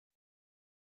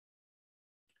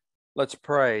Let's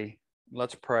pray.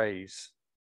 Let's praise.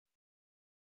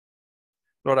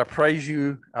 Lord, I praise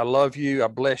you. I love you. I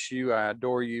bless you. I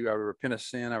adore you. I repent of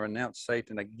sin. I renounce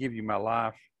Satan. I give you my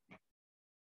life.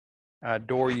 I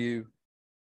adore you.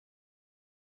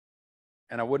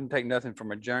 And I wouldn't take nothing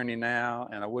from a journey now,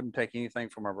 and I wouldn't take anything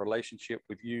from a relationship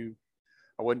with you.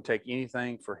 I wouldn't take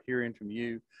anything for hearing from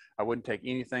you. I wouldn't take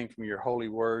anything from your holy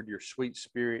word, your sweet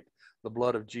spirit, the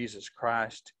blood of Jesus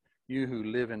Christ, you who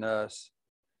live in us,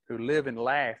 who live and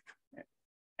laugh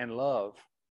and love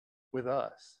with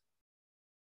us.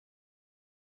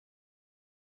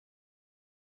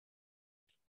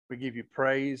 We give you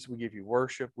praise. We give you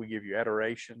worship. We give you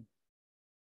adoration.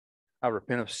 I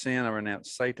repent of sin. I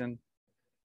renounce Satan.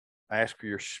 I ask for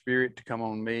your spirit to come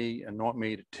on me, anoint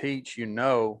me to teach. You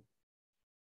know,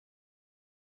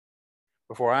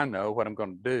 before I know what I'm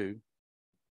going to do.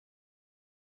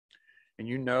 And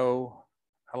you know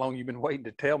how long you've been waiting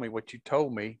to tell me what you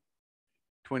told me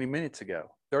 20 minutes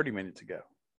ago, 30 minutes ago,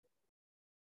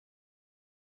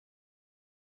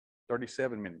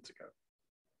 37 minutes ago.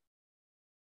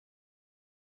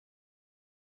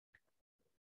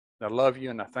 I love you,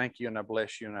 and I thank you, and I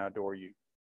bless you, and I adore you.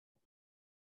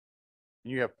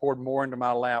 You have poured more into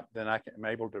my lap than I am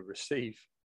able to receive.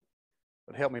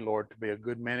 But help me, Lord, to be a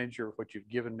good manager of what you've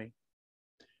given me.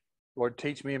 Lord,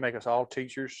 teach me and make us all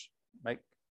teachers. Make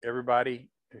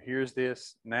everybody who hears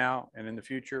this now and in the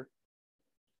future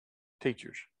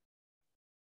teachers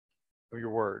of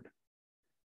your word.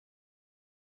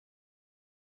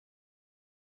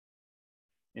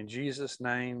 In Jesus'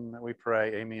 name we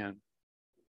pray, amen.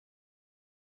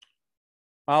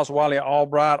 Miles Wiley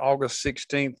Albright, August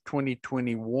 16th,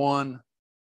 2021.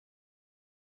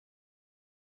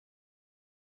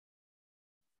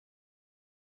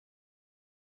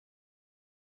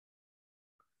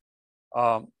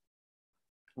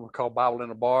 We're called Bible in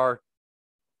a Bar,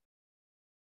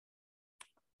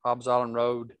 Hobbs Island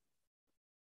Road,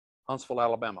 Huntsville,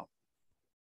 Alabama.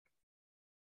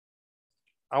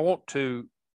 I want to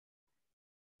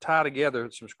tie together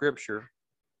some scripture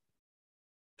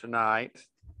tonight.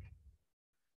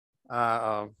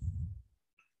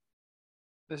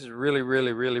 This is really,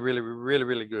 really, really, really, really,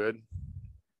 really good.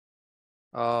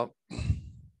 The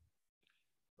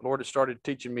Lord has started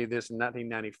teaching me this in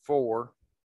 1994,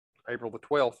 April the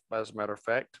 12th, as a matter of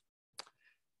fact,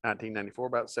 1994,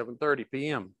 about 7:30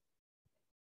 p.m.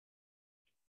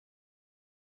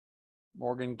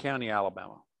 Morgan County,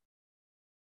 Alabama.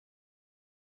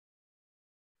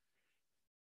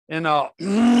 And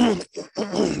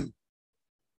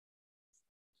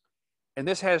and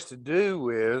this has to do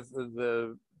with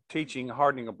the teaching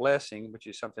Hardening a Blessing, which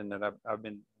is something that I've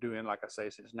been doing, like I say,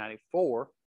 since 94.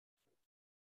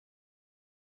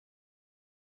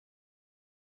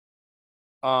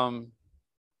 But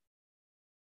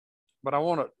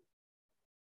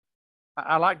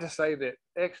I like to say that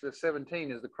Exodus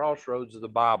 17 is the crossroads of the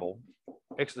Bible.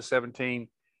 Exodus 17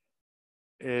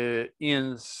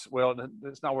 ends, well,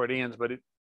 that's not where it ends, but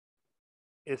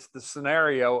it's the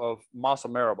scenario of Masa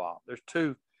Meribah. There's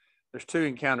two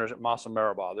encounters at Masa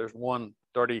Meribah. There's one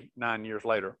 39 years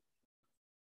later.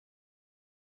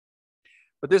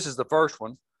 But this is the first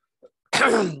one.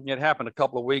 It happened a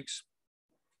couple of weeks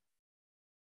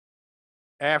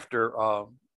after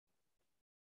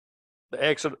the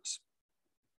Exodus.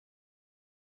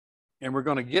 And we're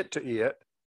going to get to it.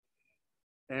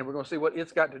 And we're going to see what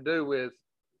it's got to do with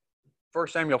 1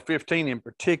 Samuel 15 in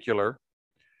particular.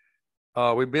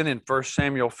 We've been in 1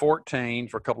 Samuel 14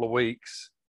 for a couple of weeks.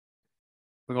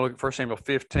 We're going to look at 1 Samuel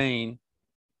 15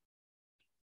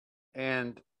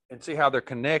 and see how they're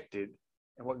connected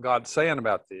and what God's saying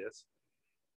about this.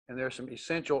 And there's some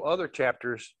essential other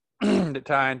chapters that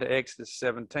tie into Exodus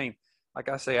 17. Like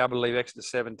I say, I believe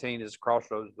Exodus 17 is the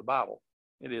crossroads of the Bible.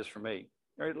 It is for me.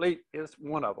 Or at least it's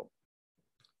one of them.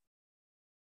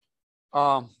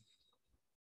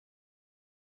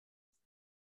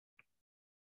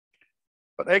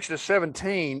 But Exodus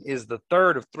 17 is the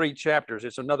third of 3 chapters.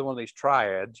 It's another one of these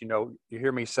triads. You know, you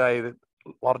hear me say that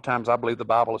a lot of times I believe the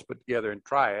Bible is put together in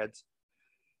triads.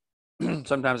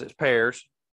 Sometimes it's pairs.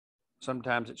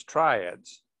 Sometimes it's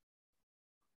triads.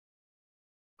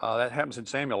 That happens in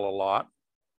Samuel a lot.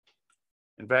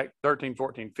 In fact, 13,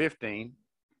 14, 15,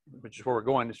 which is where we're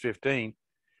going, is 15.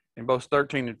 In both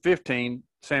 13 and 15,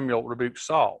 Samuel rebukes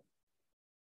Saul.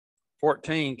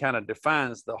 14 kind of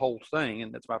defines the whole thing,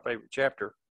 and that's my favorite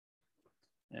chapter.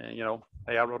 And, you know,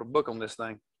 hey, I wrote a book on this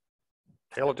thing,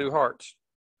 Tale of Two Hearts.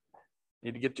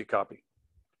 Need to get you a copy.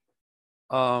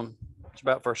 It's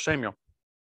about 1 Samuel.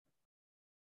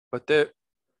 But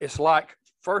it's like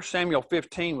 1 Samuel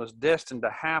 15 was destined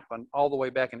to happen all the way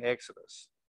back in Exodus.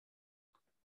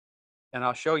 And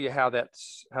I'll show you how that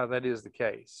is the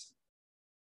case.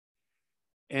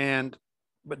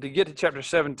 But to get to chapter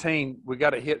 17, we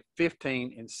got to hit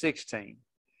 15 and 16.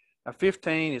 Now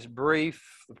 15 is brief.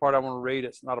 The part I want to read,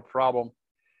 it's not a problem.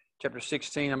 Chapter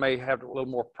 16, I may have a little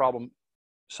more problem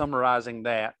summarizing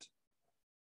that.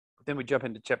 But then we jump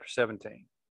into chapter 17.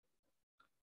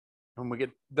 When we get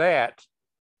that,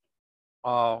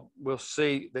 we'll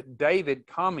see that David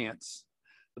comments.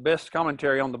 The best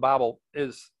commentary on the Bible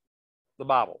is the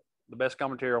Bible. The best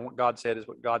commentary on what God said is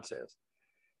what God says.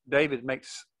 David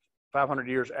makes 500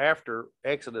 years after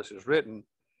Exodus is written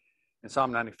in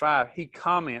Psalm 95, he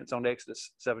comments on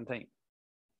Exodus 17.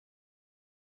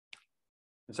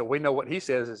 And so we know what he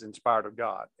says is inspired of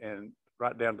God and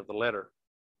right down to the letter.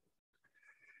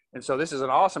 And so this is an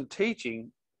awesome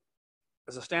teaching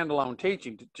as a standalone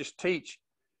teaching to just teach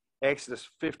Exodus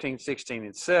 15, 16,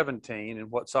 and 17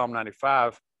 and what Psalm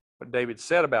 95, what David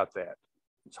said about that.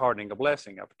 It's hardening a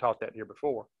blessing. I've taught that here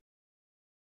before.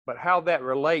 But how that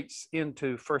relates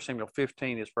into 1 Samuel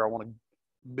 15 is where I want to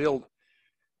build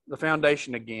the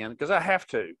foundation again, because I have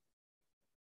to.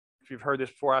 If you've heard this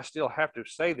before, I still have to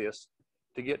say this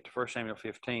to get to 1 Samuel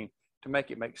 15 to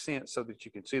make it make sense so that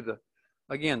you can see the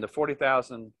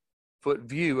 40,000 foot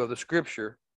view of the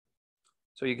scripture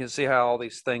so you can see how all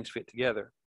these things fit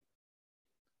together.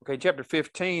 Okay, chapter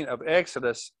 15 of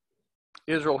Exodus,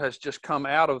 Israel has just come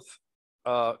out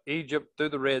of Egypt through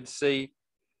the Red Sea,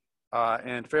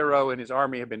 and Pharaoh and his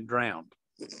army have been drowned.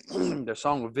 Their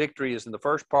song of victory is in the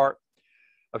first part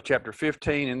of chapter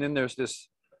 15, and then there's this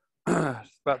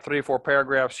about 3 or 4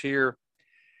 paragraphs here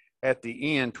at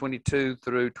the end, 22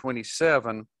 through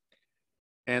 27,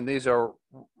 and these are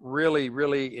really,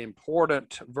 really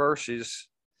important verses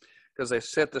because they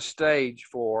set the stage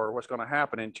for what's going to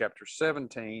happen in chapter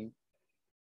 17,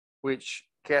 which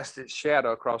casts its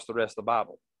shadow across the rest of the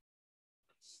Bible.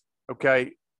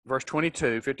 Okay, verse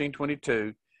 22,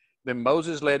 15:22, then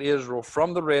Moses led Israel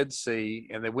from the Red Sea,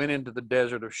 and they went into the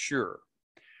desert of Shur.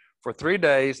 For 3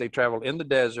 days, they traveled in the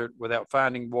desert without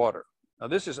finding water. Now,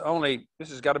 this has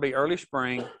got to be early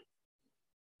spring.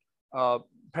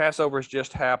 Passover has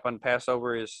just happened.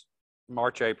 Passover is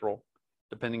March, April,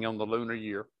 depending on the lunar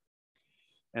year.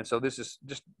 And so this is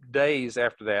just days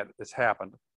after that it's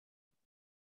happened.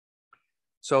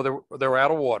 So they were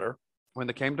out of water. When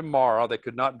they came to Marah, they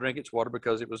could not drink its water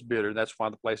because it was bitter. That's why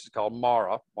the place is called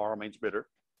Marah. Marah means bitter.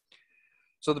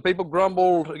 So the people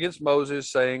grumbled against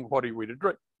Moses, saying, "What are we to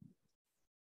drink?"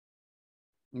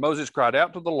 Moses cried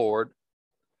out to the Lord.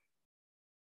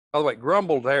 By the way,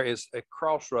 grumbled there is a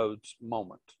crossroads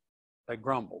moment. They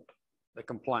grumbled. They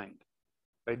complained.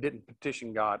 They didn't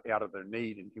petition God out of their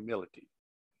need and humility.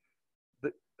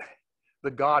 The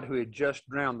God who had just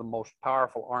drowned the most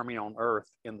powerful army on earth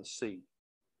in the sea,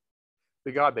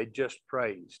 the God they just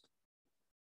praised,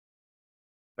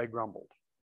 they grumbled.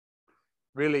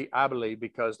 Really, I believe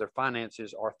because their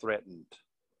finances are threatened.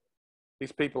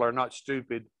 These people are not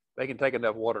stupid. They can take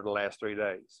enough water to last 3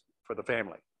 days for the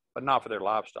family, but not for their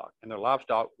livestock. And their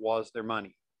livestock was their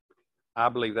money. I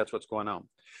believe that's what's going on.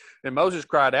 And Moses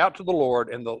cried out to the Lord,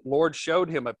 and the Lord showed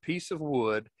him a piece of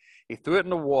wood. He threw it in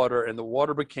the water, and the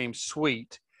water became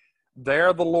sweet.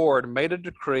 There the Lord made a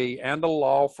decree and a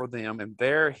law for them, and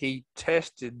there he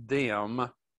tested them.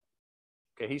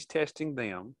 Okay, he's testing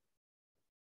them.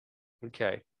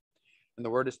 Okay. And the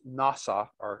word is nasa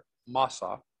or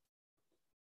masa,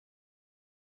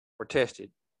 or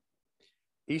tested.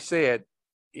 He said,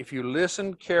 if you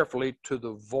listen carefully to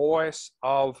the voice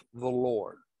of the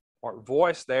Lord, or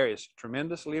voice there is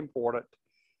tremendously important.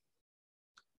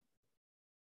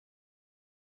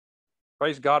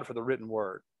 Praise God for the written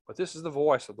word. But this is the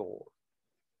voice of the Lord.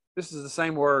 This is the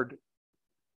same word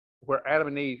where Adam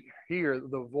and Eve hear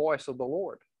the voice of the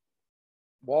Lord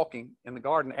walking in the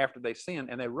garden after they sin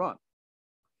and they run.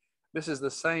 This is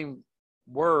the same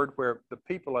word where the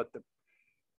people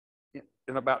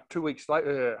in about 2 weeks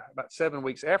later, about 7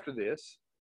 weeks after this,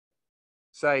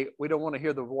 say, we don't want to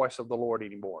hear the voice of the Lord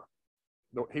anymore.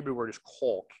 The Hebrew word is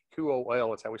call.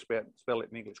 Q-O-L is how we spell it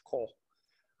in English, call.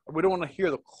 We don't want to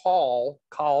hear the call,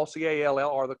 C-A-L-L,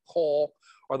 or the call,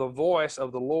 or the voice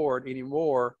of the Lord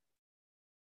anymore.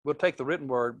 We'll take the written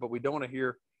word, but we don't want to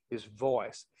hear his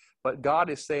voice. But God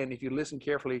is saying, if you listen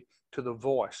carefully to the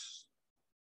voice.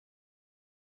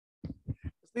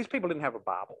 These people didn't have a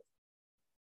Bible.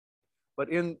 But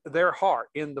in their heart,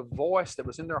 in the voice that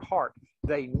was in their heart,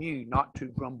 they knew not to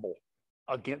grumble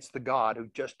against the God who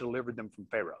just delivered them from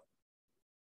Pharaoh.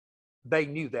 They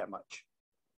knew that much.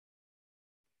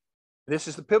 This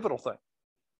is the pivotal thing.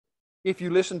 If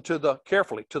you listen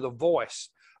carefully to the voice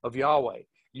of Yahweh,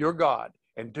 your God,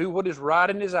 and do what is right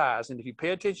in his eyes, and if you pay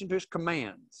attention to his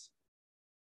commands,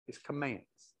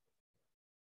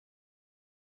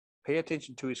 pay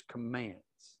attention to his commands,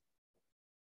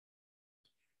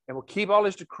 and will keep all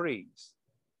his decrees,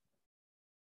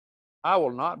 I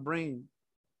will not bring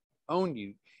on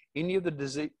you any of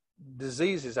the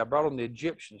diseases I brought on the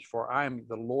Egyptians, for I am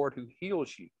the Lord who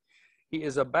heals you. He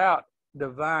is about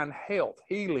divine health,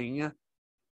 healing,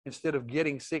 instead of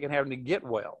getting sick and having to get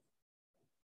well.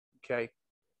 Okay?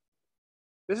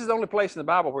 This is the only place in the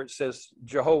Bible where it says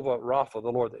Jehovah Rapha,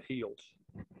 the Lord that heals.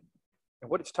 And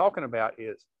what it's talking about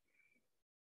is,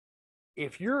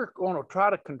 if you're going to try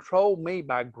to control me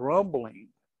by grumbling,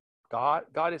 God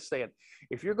is saying,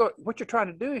 what you're trying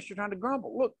to do is you're trying to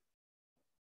grumble. Look,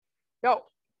 y'all,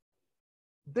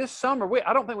 this summer,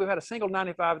 I don't think we've had a single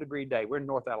 95-degree day. We're in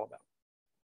North Alabama.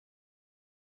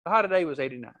 The high today was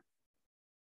 89.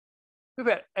 We've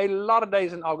had a lot of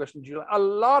days in August and July, a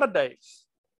lot of days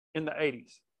in the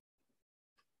 80s.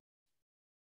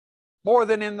 More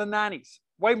than in the 90s,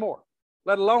 way more,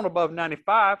 let alone above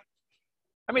 95.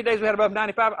 How many days we had above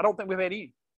 95? I don't think we've had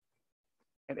any.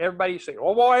 And everybody say,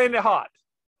 oh boy, ain't it hot?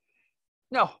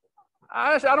 No,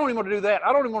 I don't even want to do that.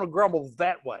 I don't even want to grumble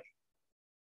that way.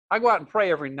 I go out and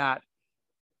pray every night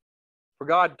for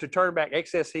God to turn back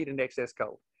excess heat and excess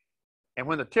cold. And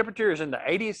when the temperature is in the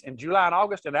 80s in July and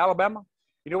August in Alabama,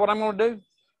 you know what I'm going to do?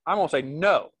 I'm going to say,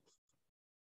 no,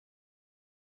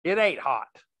 it ain't hot.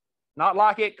 Not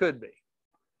like it could be.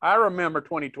 I remember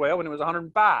 2012 when it was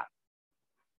 105.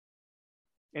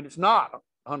 And it's not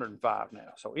 105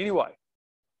 now. So anyway,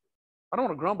 I don't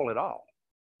want to grumble at all.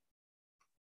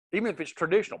 Even if it's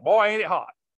traditional. Boy, ain't it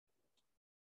hot.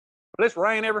 But this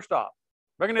rain ever stop.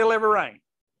 Reckon it'll ever rain.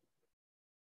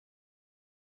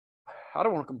 I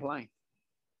don't want to complain.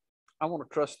 I want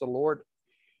to trust the Lord.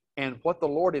 And what the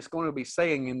Lord is going to be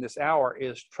saying in this hour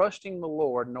is trusting the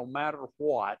Lord no matter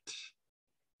what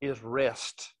is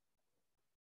rest.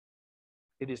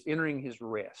 It is entering his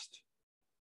rest.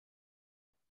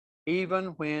 Even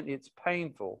when it's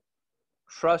painful,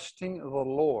 trusting the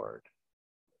Lord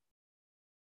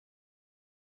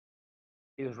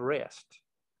is rest,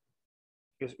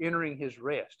 is entering his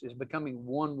rest, is becoming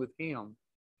one with him.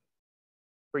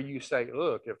 Where you say,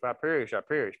 look, if I perish, I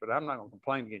perish, but I'm not going to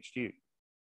complain against you.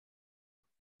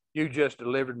 You just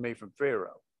delivered me from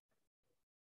Pharaoh.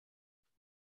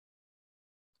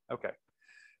 Okay.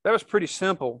 That was pretty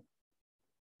simple,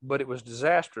 but it was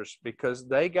disastrous because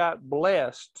they got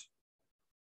blessed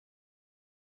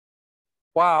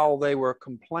while they were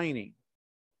complaining.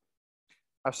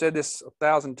 I've said this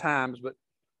 1,000 times, but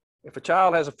if a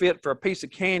child has a fit for a piece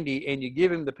of candy and you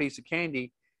give him the piece of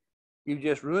candy, you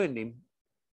just ruined him.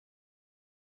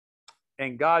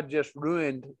 And God just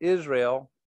ruined Israel.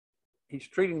 He's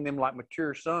treating them like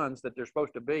mature sons that they're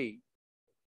supposed to be,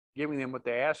 giving them what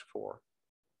they ask for.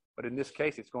 But in this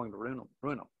case, it's going to ruin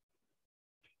them.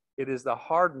 It is the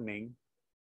hardening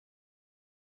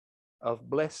of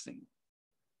blessing.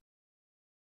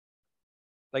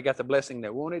 They got the blessing they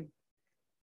wanted,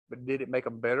 but did it make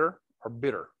them better or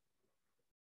bitter?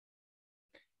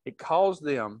 It caused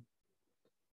them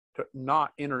to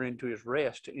not enter into his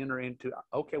rest, to enter into,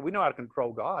 okay, we know how to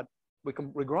control God. We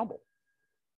grumble.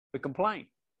 We complain.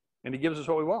 And he gives us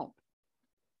what we want.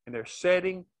 And they're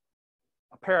setting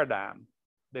a paradigm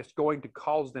that's going to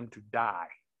cause them to die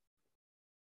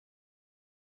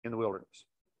in the wilderness.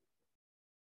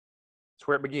 That's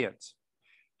where it begins.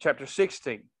 Chapter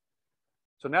 16.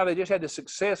 So now they just had the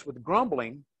success with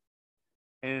grumbling,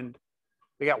 and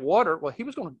they got water. Well, he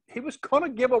was going to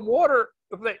give them water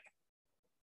if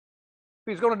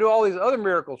he's going to do all these other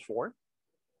miracles for him.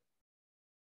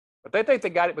 But they think they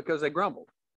got it because they grumbled.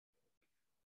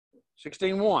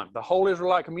 16:1. The whole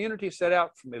Israelite community set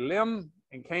out from Elim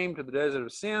and came to the desert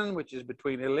of Sin, which is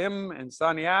between Elim and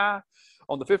Sinai,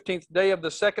 on the 15th day of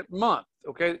the second month.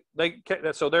 Okay,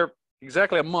 so they're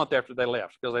exactly a month after they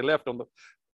left, because they left on the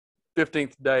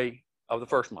 15th day of the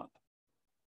first month.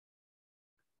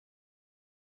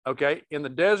 Okay, in the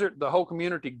desert, the whole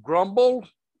community grumbled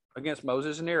against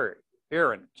Moses and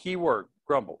Aaron. Key word,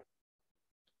 grumbled.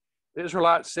 The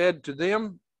Israelites said to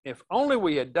them, if only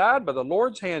we had died by the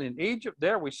Lord's hand in Egypt.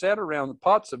 There we sat around the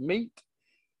pots of meat,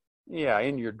 yeah,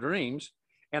 in your dreams,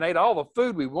 and ate all the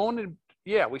food we wanted.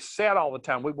 Yeah, we sat all the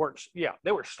time.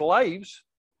 They were slaves.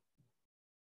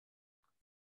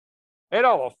 Ate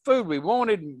all the food we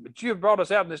wanted, but you have brought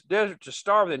us out in this desert to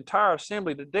starve the entire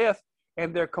assembly to death.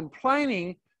 And they're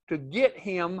complaining to get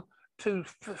him to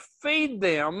feed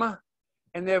them,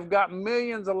 and they've got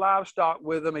millions of livestock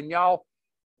with them. And y'all,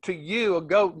 to you, a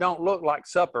goat don't look like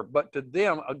supper, but to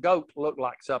them, a goat looked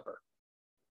like supper.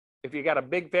 If you got a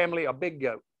big family, a big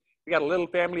goat. If you got a little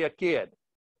family, a kid.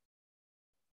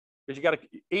 Because you got to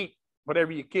eat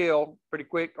whatever you kill pretty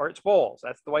quick or it spoils.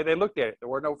 That's the way they looked at it. There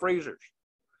were no freezers.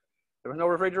 There was no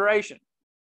refrigeration.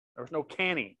 There was no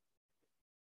canning.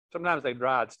 Sometimes they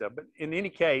dried stuff. But in any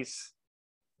case,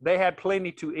 they had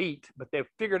plenty to eat, but they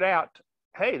figured out,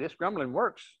 hey, this grumbling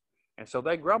works. And so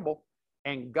they grumble,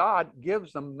 and God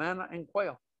gives them manna and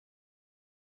quail.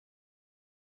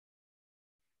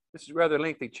 This is a rather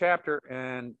lengthy chapter,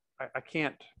 and I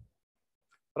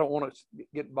don't want to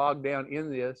get bogged down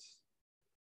in this.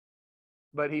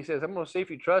 But he says, I'm going to see if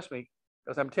you trust me,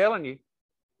 because I'm telling you,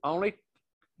 only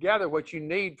gather what you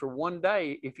need for one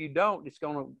day. If you don't, it's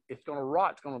going to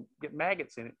rot. It's going to get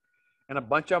maggots in it. And a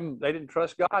bunch of them, they didn't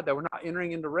trust God. They were not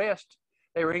entering into rest.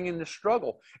 They were entering into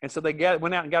struggle. And so they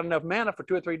went out and got enough manna for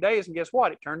 2 or 3 days, and guess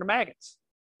what? It turned to maggots,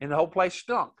 and the whole place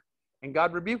stunk. And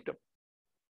God rebuked them.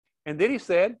 And then he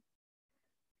said,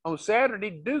 on Saturday,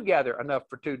 do gather enough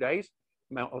for 2 days.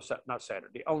 No, not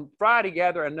Saturday. On Friday,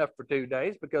 gather enough for 2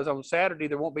 days, because on Saturday,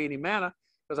 there won't be any manna,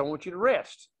 because I want you to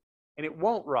rest. And it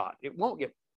won't rot. It won't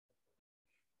get.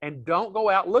 And don't go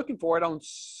out looking for it on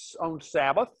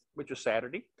Sabbath, which is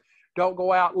Saturday. Don't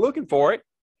go out looking for it.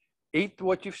 Eat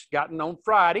what you've gotten on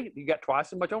Friday. You got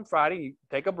twice as much on Friday. You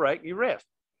take a break, you rest.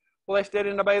 Well, they still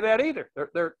didn't obey that either.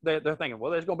 They're thinking,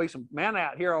 well, there's going to be some manna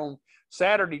out here on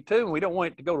Saturday too, and we don't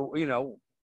want it to go to,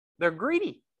 they're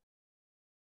greedy.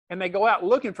 And they go out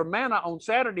looking for manna on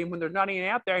Saturday when there's not any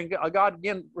out there, and God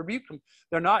again rebuked them.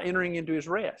 They're not entering into his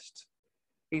rest.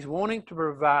 He's wanting to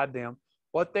provide them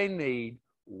what they need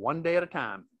one day at a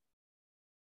time.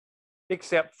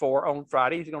 Except for on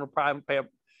Friday, he's going to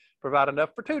provide enough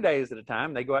for 2 days at a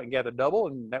time. They go out and gather double,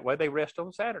 and that way they rest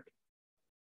on Saturday.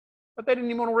 But they didn't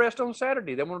even want to rest on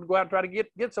Saturday. They wanted to go out and try to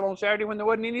get some on Saturday when there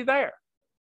wasn't any there.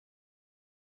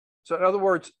 So in other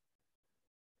words,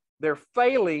 they're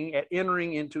failing at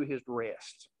entering into his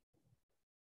rest.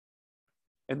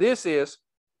 And this is,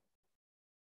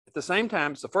 at the same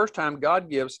time, it's the first time God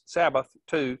gives Sabbath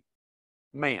to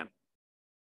man.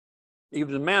 He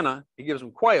gives them manna, he gives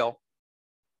them quail,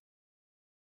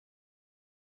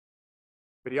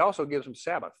 but he also gives them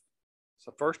Sabbath. It's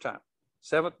the first time.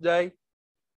 Seventh day,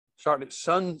 starting at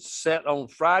sunset on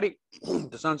Friday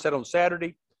to sunset on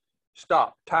Saturday.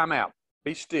 Stop, time out,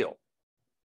 be still.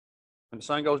 When the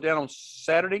sun goes down on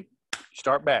Saturday,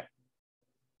 start back.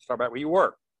 Start back where you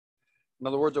work. In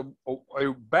other words,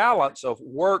 a balance of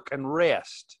work and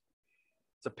rest.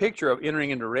 It's a picture of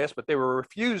entering into rest, but they were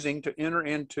refusing to enter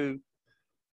into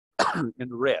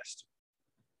rest.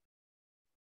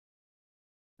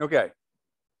 Okay.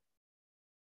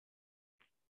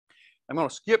 I'm going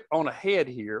to skip on ahead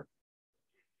here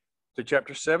to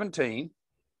chapter 17.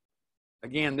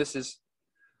 Again, this is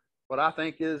what I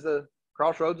think is the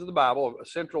crossroads of the Bible, a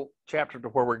central chapter to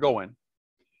where we're going,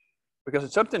 because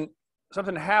it's something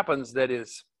happens that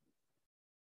is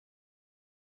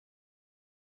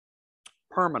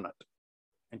permanent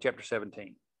in chapter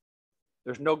 17.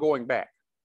 There's no going back.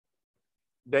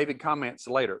 David comments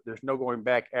later, there's no going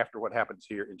back after what happens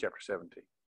here in chapter 17.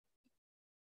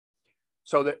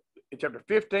 So that in chapter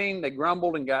 15, they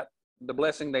grumbled and got the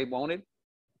blessing they wanted.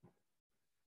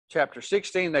 Chapter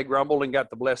 16, they grumbled and got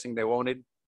the blessing they wanted.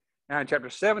 Now in chapter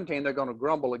 17, they're going to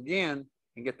grumble again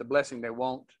and get the blessing they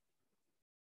want.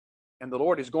 And the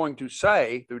Lord is going to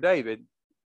say through David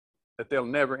that they'll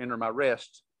never enter my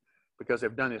rest because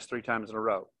they've done this 3 times in a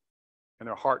row. And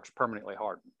their heart's permanently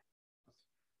hardened.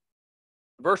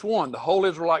 Verse 1, the whole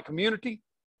Israelite community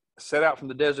set out from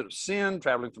the desert of sin,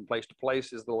 traveling from place to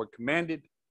place as the Lord commanded.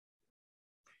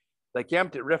 They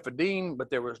camped at Rephidim, but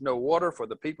there was no water for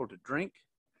the people to drink.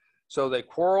 So they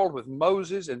quarreled with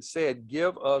Moses and said,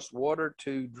 give us water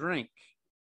to drink.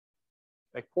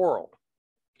 They quarreled.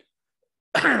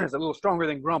 It's a little stronger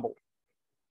than grumbled.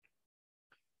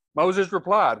 Moses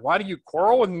replied, why do you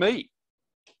quarrel with me?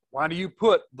 Why do you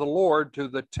put the Lord to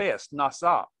the test,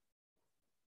 Nasa?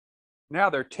 Now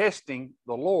they're testing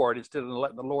the Lord instead of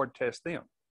letting the Lord test them.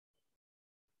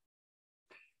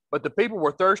 But the people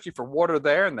were thirsty for water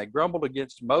there, and they grumbled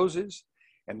against Moses.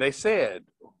 And they said,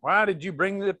 why did you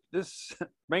bring us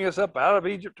up out of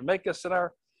Egypt to make us and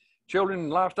our children and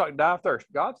livestock die of thirst?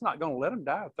 God's not going to let them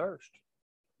die of thirst.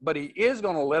 But he is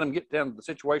going to let them get down to the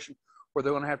situation where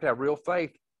they're going to have real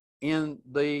faith in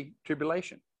the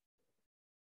tribulation.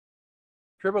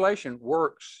 Tribulation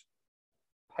works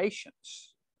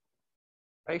patience.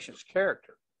 Patience,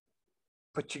 character.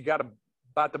 But you got to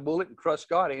bite the bullet and trust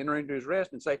God and enter into his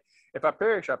rest and say, if I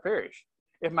perish, I perish.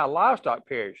 If my livestock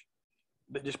perish,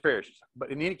 it just perishes.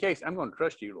 But in any case, I'm going to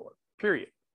trust you, Lord. Period.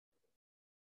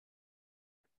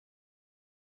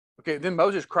 Okay, then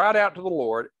Moses cried out to the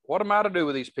Lord, what am I to do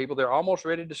with these people? They're almost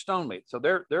ready to stone me. So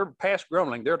they're past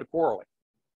grumbling, they're to quarreling.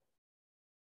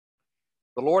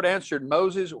 The Lord answered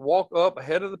Moses, walk up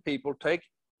ahead of the people, take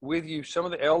with you some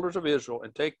of the elders of Israel,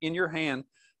 and take in your hand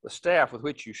the staff with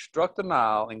which you struck the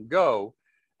Nile, and go,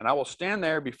 and I will stand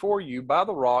there before you by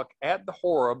the rock at the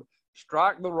Horeb,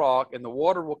 strike the rock, and the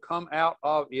water will come out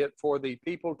of it for the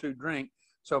people to drink.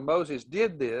 So Moses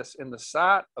did this in the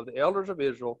sight of the elders of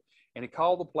Israel, and he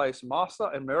called the place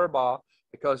Massah and Meribah,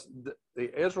 because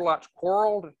the Israelites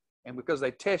quarreled and because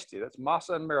they tested. That's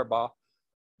Massah and Meribah,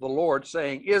 the Lord,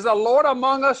 saying, is the Lord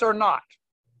among us or not?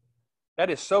 That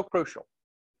is so crucial.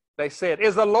 They said,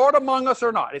 is the Lord among us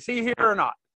or not? Is he here or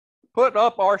not? Put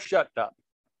up or shut up.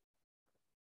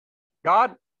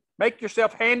 God, make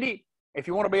yourself handy if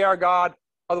you want to be our God.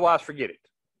 Otherwise, forget it.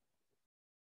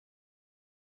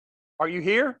 Are you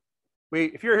here?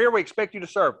 If you're here, we expect you to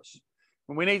serve us.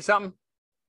 When we need something,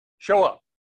 show up.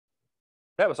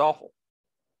 That was awful.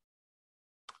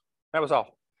 That was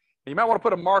awful. You might want to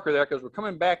put a marker there because we're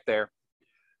coming back there.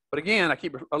 But again, I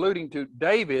keep alluding to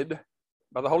David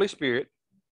by the Holy Spirit.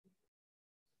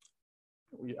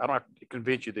 I don't have to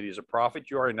convince you that he's a prophet.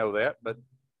 You already know that. But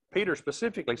Peter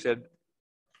specifically said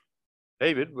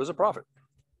David was a prophet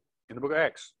in the book of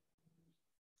Acts.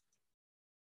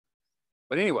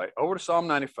 But anyway, over to Psalm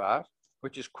 95,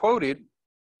 which is quoted,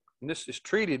 and this is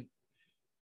treated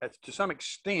to some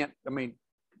extent,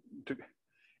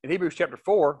 in Hebrews chapter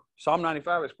 4, Psalm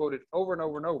 95 is quoted over and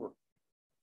over and over.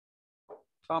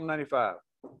 Psalm 95,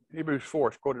 Hebrews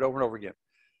 4 is quoted over and over again.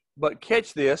 But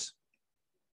catch this,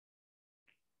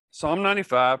 Psalm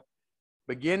 95,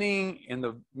 beginning in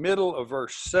the middle of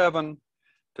verse 7,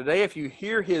 today if you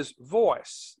hear his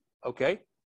voice, okay,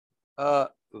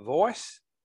 voice,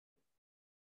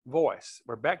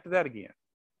 we're back to that again,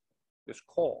 this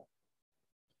call.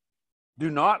 Do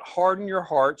not harden your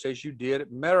hearts as you did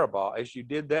at Meribah, as you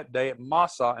did that day at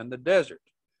Massah in the desert,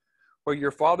 where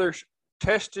your fathers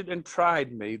tested and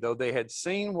tried me, though they had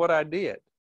seen what I did.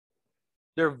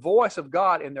 Their voice of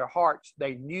God in their hearts,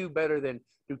 they knew better than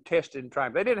to test and try.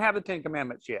 They didn't have the Ten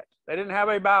Commandments yet. They didn't have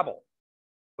a Bible,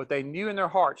 but they knew in their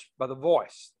hearts by the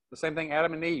voice. The same thing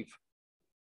Adam and Eve.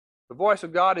 The voice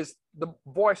of God is the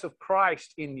voice of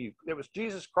Christ in you. It was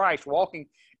Jesus Christ walking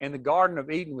in the Garden of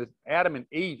Eden with Adam and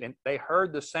Eve, and they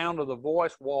heard the sound of the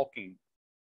voice walking.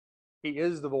 He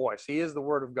is the voice. He is the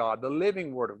Word of God, the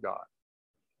living Word of God.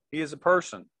 He is a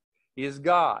person. He is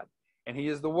God, and he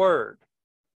is the Word,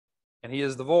 and he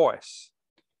is the voice.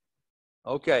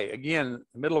 Okay, again,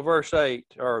 middle of verse 8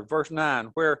 or verse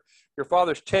 9, where your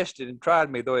fathers tested and tried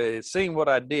me, though they had seen what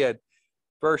I did.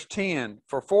 Verse 10,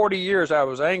 for 40 years I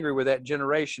was angry with that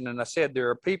generation, and I said,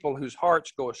 there are people whose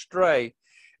hearts go astray,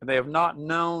 and they have not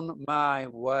known my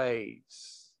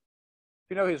ways.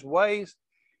 If you know his ways,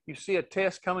 you see a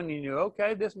test coming, and you know,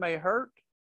 okay, this may hurt,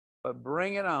 but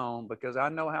bring it on, because I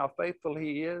know how faithful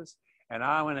he is, and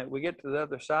when we get to the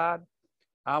other side,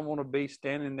 I want to be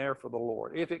standing there for the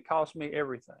Lord, if it costs me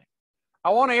everything.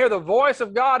 I want to hear the voice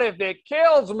of God if it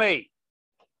kills me.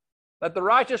 Let the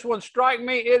righteous one strike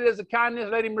me. It is a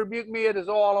kindness. Let him rebuke me. It is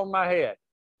all on my head.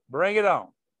 Bring it on.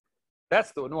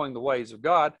 That's the knowing the ways of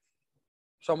God.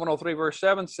 Psalm 103 verse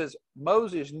 7 says,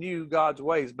 Moses knew God's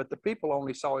ways, but the people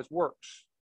only saw his works.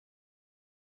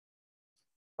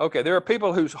 Okay, there are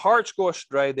people whose hearts go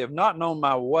astray. They have not known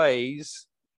my ways.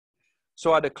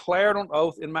 So I declared on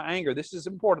oath in my anger. This is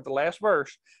important, the last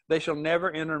verse. They shall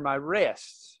never enter my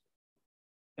rest.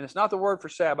 And it's not the word for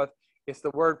Sabbath. It's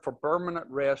the word for permanent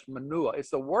rest, manua.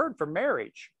 It's the word for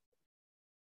marriage.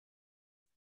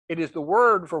 It is the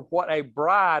word for what a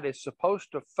bride is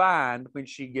supposed to find when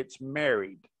she gets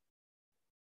married.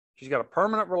 She's got a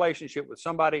permanent relationship with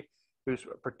somebody who's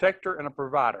a protector and a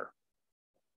provider.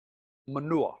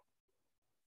 Manua.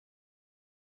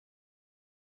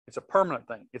 It's a permanent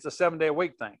thing. It's a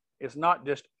 7-day-a-week thing. It's not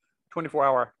just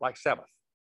 24-hour like Sabbath.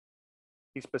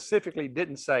 He specifically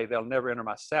didn't say they'll never enter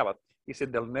my Sabbath. He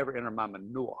said they'll never enter my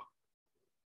manua.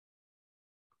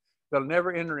 They'll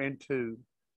never enter into,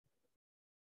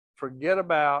 forget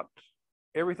about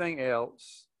everything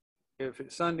else. If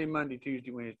it's Sunday, Monday,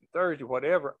 Tuesday, Wednesday, Thursday,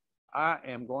 whatever, I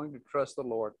am going to trust the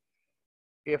Lord.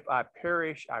 If I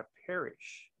perish, I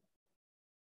perish.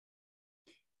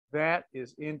 That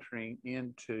is entering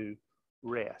into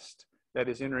rest. That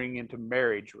is entering into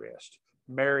marriage rest.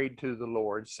 Married to the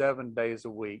Lord 7 days a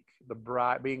week, the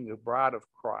bride, being the bride of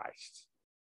Christ.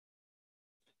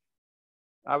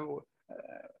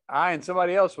 I and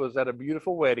somebody else was at a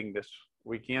beautiful wedding this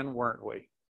weekend, weren't we?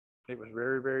 It was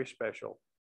very, very special.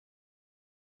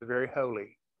 Very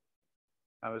holy.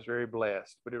 I was very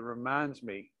blessed. But it reminds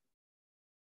me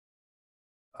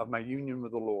of my union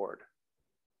with the Lord.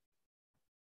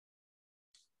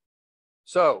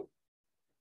 So,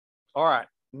 all right,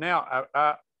 now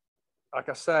I like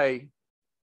I say,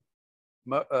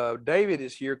 David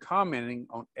is here commenting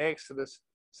on Exodus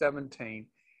 17,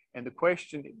 and the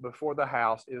question before the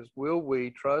house is, will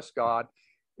we trust God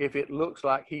if it looks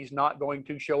like he's not going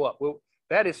to show up? Well,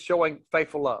 that is showing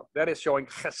faithful love. That is showing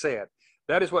chesed.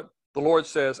 That is what the Lord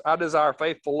says. I desire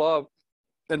faithful love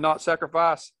and not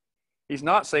sacrifice. He's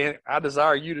not saying, I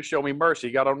desire you to show me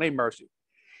mercy. God don't need mercy.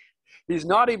 He's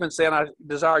not even saying, I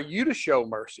desire you to show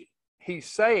mercy. He's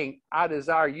saying, I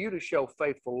desire you to show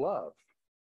faithful love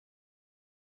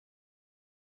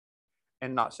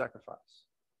and not sacrifice.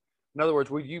 In other words,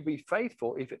 will you be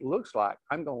faithful if it looks like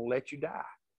I'm going to let you die?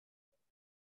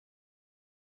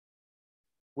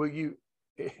 Will you,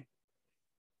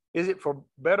 is it for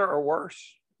better or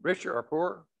worse, richer or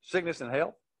poorer, sickness and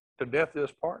health, to death do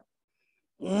us part?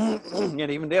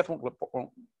 And even death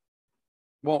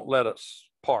won't let us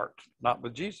part, not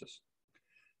with Jesus.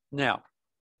 Now,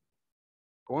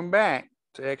 going back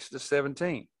to Exodus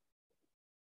 17.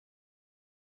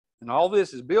 And all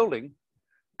this is building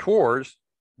towards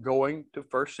going to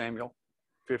 1 Samuel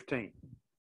 15.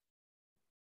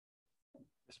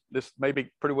 This may be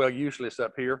pretty well useless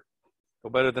up here. No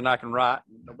better than I can write.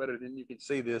 No better than you can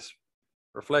see this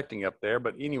reflecting up there.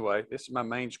 But anyway, this is my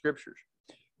main scriptures.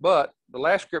 But the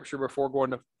last scripture before going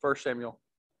to 1 Samuel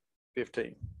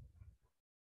 15.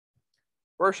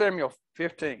 1 Samuel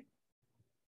 15,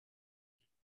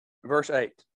 verse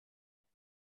 8.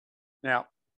 Now,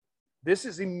 this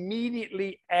is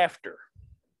immediately after,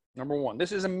 number one,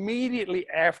 this is immediately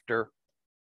after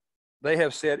they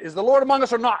have said, is the Lord among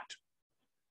us or not?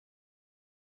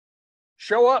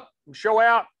 Show up, show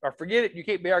out, or forget it, you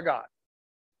can't be our God.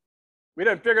 We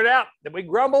done figured out that we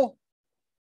grumble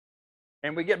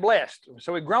and we get blessed.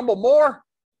 So we grumble more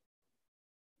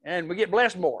and we get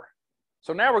blessed more.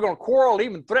 So now we're going to quarrel,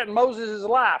 even threaten Moses'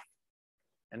 life.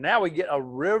 And now we get a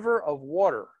river of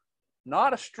water,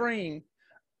 not a stream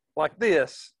like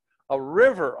this, a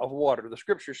river of water, the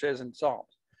scripture says in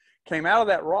Psalms, came out of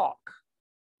that rock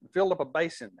and filled up a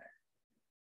basin there.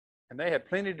 And they had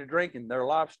plenty to drink in their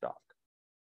livestock.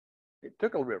 It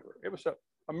took a river. It was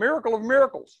a miracle of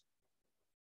miracles.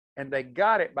 And they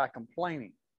got it by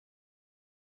complaining.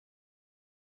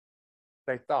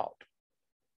 They thought.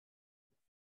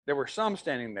 There were some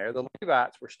standing there. The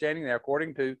Levites were standing there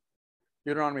according to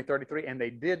Deuteronomy 33, and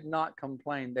they did not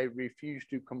complain. They refused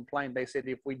to complain. They said,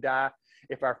 if we die,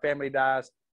 if our family dies,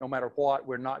 no matter what,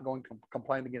 we're not going to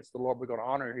complain against the Lord. We're going to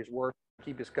honor his word,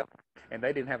 keep his covenant. And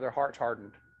they didn't have their hearts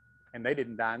hardened, and they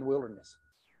didn't die in the wilderness.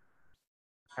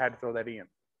 I had to throw that in.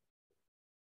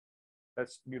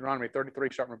 That's Deuteronomy 33,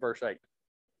 starting with verse 8.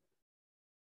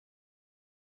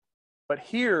 But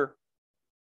here,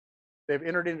 they've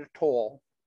entered into toil.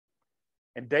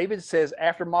 And David says,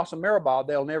 after Massa Meribah,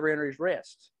 they'll never enter his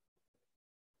rest.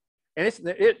 And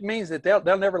it means that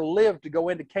they'll never live to go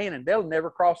into Canaan. They'll never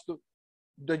cross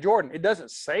the Jordan. It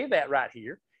doesn't say that right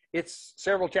here. It's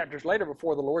several chapters later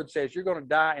before the Lord says, you're going to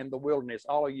die in the wilderness,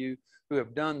 all of you who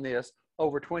have done this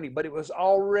over 20. But it was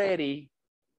already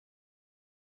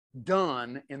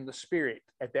done in the spirit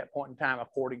at that point in time,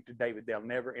 according to David. They'll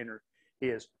never enter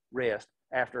his rest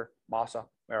after Massa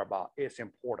Meribah. It's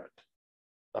important.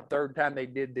 The third time they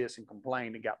did this and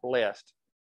complained and got blessed,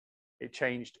 it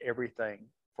changed everything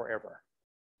forever.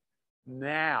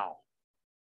 Now,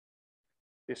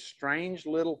 this strange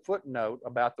little footnote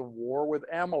about the war with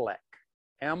Amalek.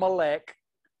 Amalek,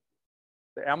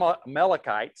 the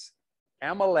Amalekites,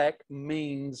 Amalek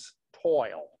means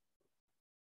toil.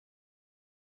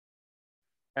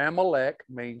 Amalek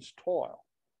means toil.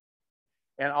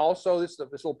 And also this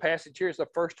little passage here is the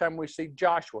first time we see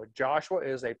Joshua. Joshua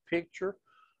is a picture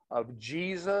of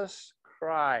Jesus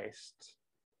Christ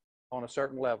on a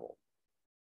certain level.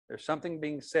 There's something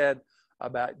being said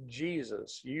about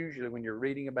Jesus, usually when you're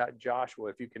reading about Joshua,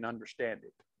 if you can understand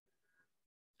it.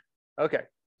 Okay.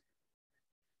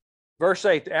 Verse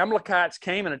 8, the Amalekites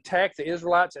came and attacked the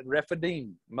Israelites at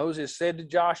Rephidim. Moses said to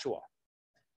Joshua,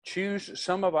 choose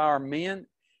some of our men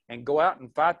and go out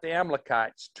and fight the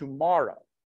Amalekites tomorrow.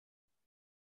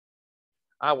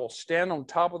 I will stand on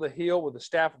top of the hill with the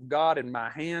staff of God in my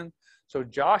hand. So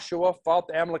Joshua fought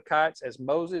the Amalekites as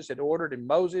Moses had ordered, and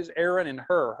Moses, Aaron, and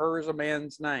Hur is a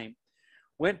man's name,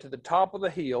 went to the top of the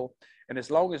hill, and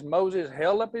as long as Moses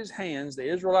held up his hands, the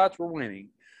Israelites were winning.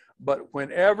 But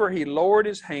whenever he lowered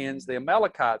his hands, the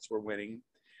Amalekites were winning.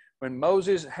 When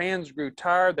Moses' hands grew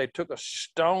tired, they took a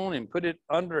stone and put it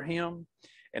under him,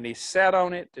 and he sat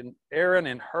on it, and Aaron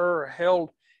and Hur held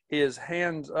his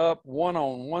hands up, one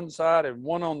on one side and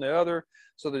one on the other,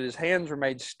 so that his hands were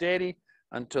made steady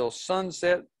until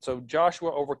sunset. So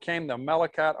Joshua overcame the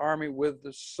Amalekite army with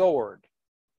the sword.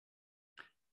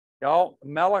 Y'all,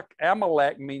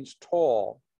 Amalek means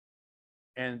toil.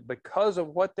 And because of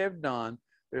what they've done,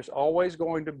 there's always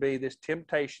going to be this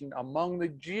temptation among the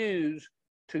Jews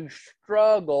to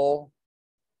struggle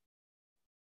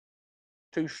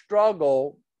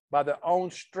by their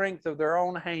own strength of their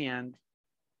own hand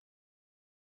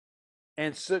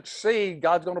and succeed.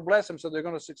 God's going to bless them, so they're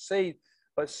going to succeed.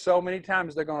 But so many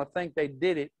times they're going to think they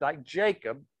did it, like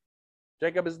Jacob.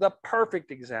 Jacob is the perfect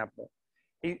example.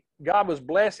 God was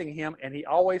blessing him, and he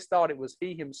always thought it was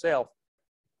he himself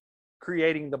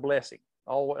creating the blessing.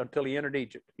 Until he entered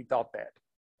Egypt, he thought that.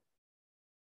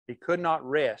 He could not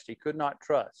rest. He could not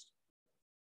trust.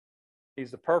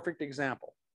 He's the perfect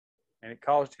example. And it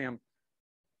caused him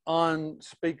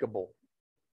unspeakable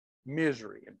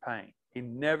misery and pain. He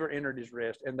never entered his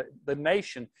rest. And the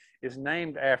nation is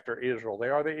named after Israel. They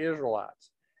are the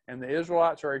Israelites. And the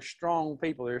Israelites are a strong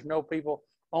people. There's no people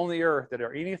on the earth that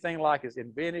are anything like as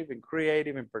inventive and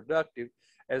creative and productive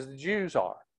as the Jews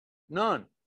are. None.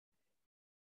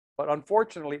 But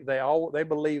unfortunately, they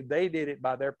believe they did it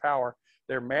by their power.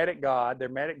 They're mad at God. They're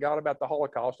mad at God about the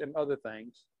Holocaust and other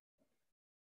things.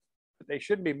 But they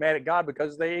shouldn't be mad at God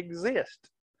because they exist.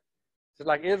 It's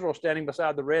like Israel standing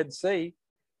beside the Red Sea.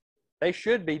 They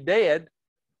should be dead,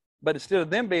 but instead of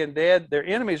them being dead, their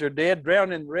enemies are dead,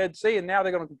 drowned in the Red Sea, and now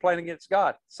they're going to complain against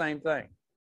God. Same thing.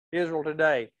 Israel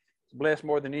today is blessed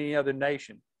more than any other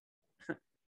nation.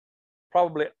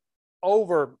 Probably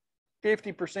over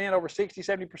 50%, over 60,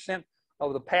 70%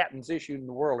 of the patents issued in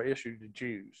the world are issued to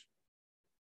Jews.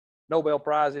 Nobel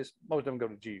Prizes, most of them go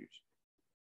to Jews.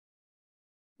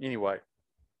 Anyway.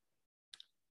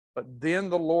 But then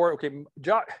the Lord, okay,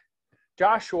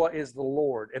 Joshua is the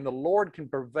Lord, and the Lord can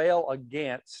prevail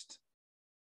against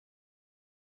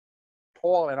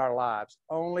toil in our lives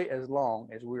only as long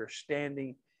as we are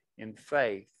standing in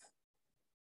faith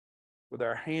with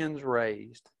our hands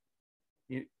raised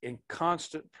in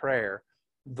constant prayer.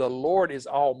 The Lord is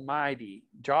almighty.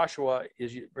 Joshua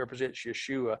represents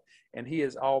Yeshua, and he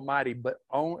is almighty, but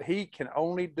he can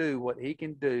only do what he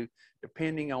can do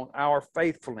depending on our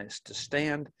faithfulness to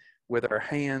stand with our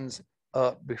hands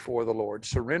up before the Lord,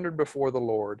 surrendered before the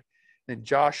Lord. And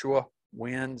Joshua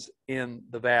wins in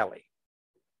the valley.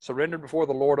 Surrendered before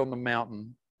the Lord on the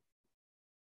mountain.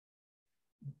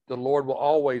 The Lord will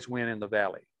always win in the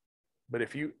valley. But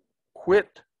if you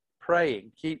quit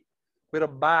praying, quit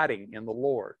abiding in the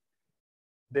Lord,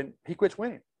 then he quits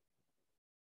winning.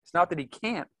 It's not that he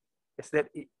can't. It's that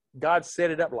God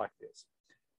set it up like this.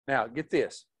 Now, get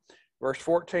this. Verse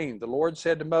 14, the Lord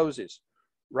said to Moses,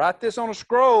 write this on a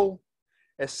scroll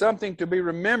as something to be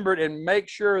remembered and make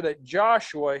sure that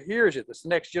Joshua hears it. This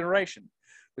next generation.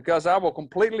 Because I will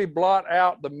completely blot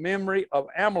out the memory of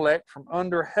Amalek from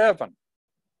under heaven.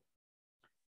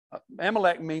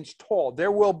 Amalek means toil.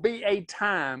 There will be a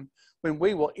time when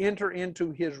we will enter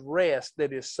into his rest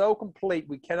that is so complete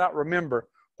we cannot remember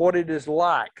what it is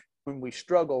like when we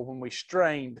struggle, when we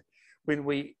strained, when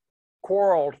we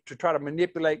quarreled to try to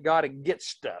manipulate God and get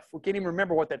stuff. We can't even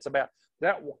remember what that's about.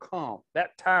 That will come.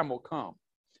 That time will come.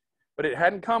 But it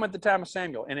hadn't come at the time of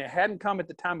Samuel, and it hadn't come at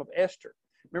the time of Esther.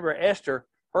 Remember, Esther,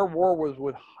 her war was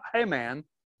with Haman,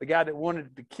 the guy that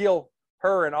wanted to kill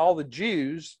her and all the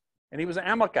Jews, and he was an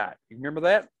Amalekite. You remember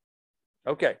that?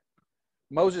 Okay.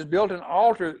 Moses built an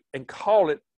altar and called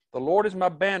it, the Lord is my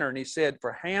banner. And he said,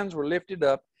 for hands were lifted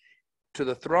up to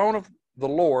the throne of the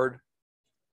Lord.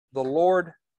 The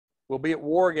Lord will be at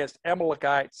war against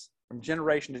Amalekites from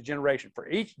generation to generation. For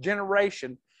each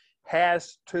generation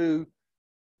has to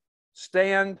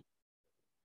stand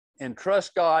and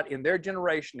trust God in their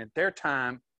generation, at their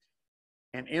time,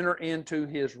 and enter into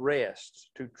his rest,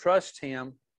 to trust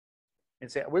him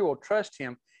and say, we will trust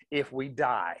him if we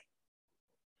die.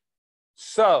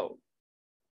 So,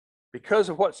 because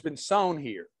of what's been sown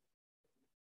here,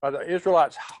 by the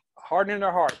Israelites hardening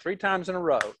their heart 3 times in a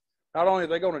row, not only are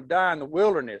they going to die in the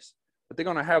wilderness, but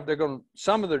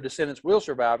some of their descendants will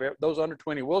survive. Those under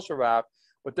 20 will survive,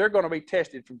 but they're going to be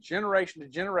tested from generation to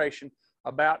generation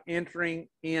about entering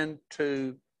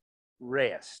into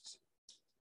rest.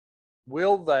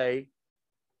 Will they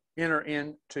enter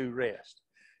into rest?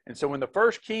 And so when the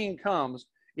first king comes,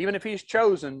 even if he's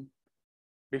chosen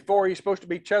before he's supposed to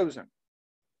be chosen,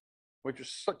 which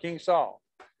is King Saul,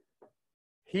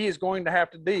 he is going to have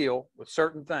to deal with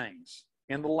certain things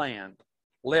in the land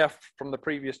left from the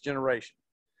previous generation.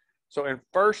 So in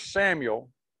 1 Samuel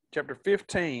chapter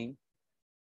 15,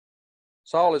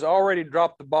 Saul has already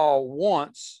dropped the ball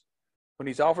once when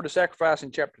he's offered a sacrifice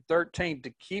in chapter 13 to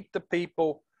keep the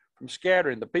people from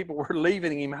scattering. The people were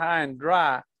leaving him high and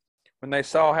dry when they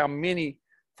saw how many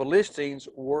Philistines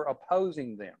were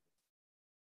opposing them.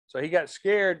 So he got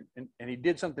scared, and he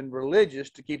did something religious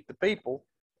to keep the people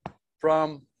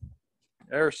from,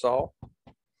 there's Saul,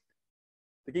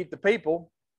 to keep the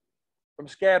people from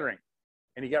scattering.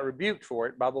 And he got rebuked for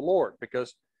it by the Lord,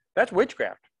 because that's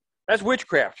witchcraft. That's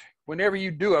witchcraft. Whenever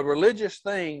you do a religious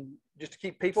thing just to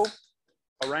keep people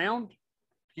around,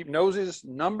 keep noses,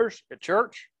 numbers at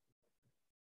church,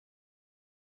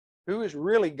 who is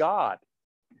really God?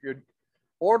 You're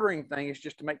ordering things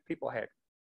just to make people happy.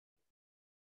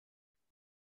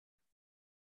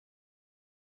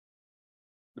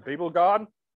 The people of God?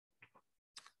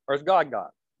 Or is God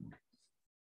God?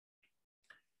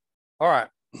 All right.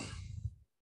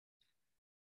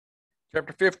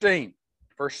 Chapter 15,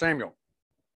 1 Samuel.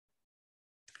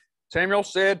 Samuel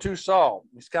said to Saul,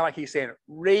 it's kind of like he's saying,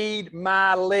 read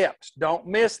my lips. Don't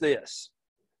miss this.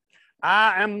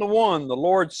 I am the one the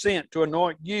Lord sent to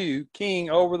anoint you king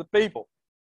over the people.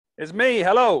 It's me.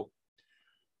 Hello.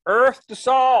 Earth to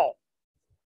Saul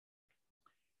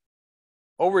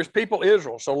over his people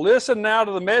Israel. So listen now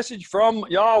to the message from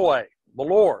Yahweh, the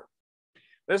Lord.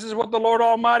 This is what the Lord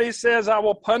Almighty says. I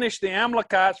will punish the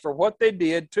Amalekites for what they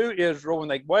did to Israel when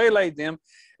they waylaid them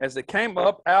as they came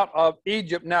up out of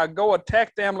Egypt. Now go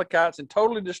attack the Amalekites and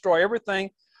totally destroy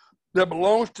everything that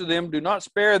belongs to them. Do not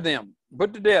spare them.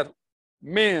 Put to death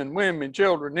men, women,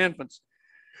 children, infants,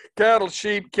 cattle,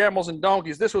 sheep, camels, and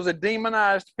donkeys. This was a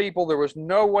demonized people. There was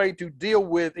no way to deal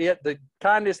with it. The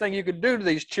kindest thing you could do to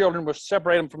these children was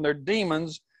separate them from their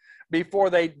demons before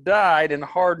they died and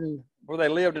hardened, where they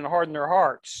lived and hardened their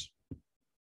hearts.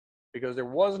 Because there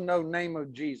was no name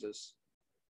of Jesus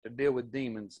to deal with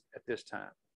demons at this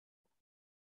time.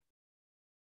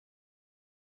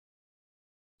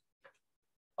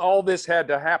 All this had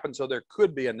to happen so there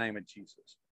could be a name of Jesus.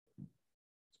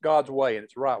 It's God's way, and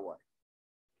it's the right way.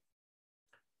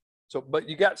 So, but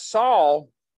you got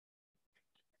Saul,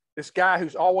 this guy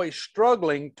who's always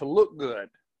struggling to look good.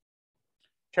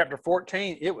 Chapter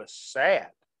 14, it was sad.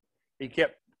 He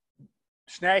kept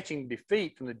snatching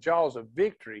defeat from the jaws of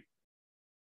victory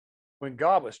when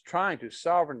God was trying to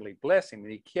sovereignly bless him,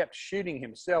 and he kept shooting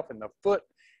himself in the foot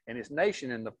and his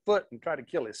nation in the foot and tried to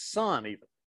kill his son even.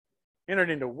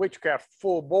 Entered into witchcraft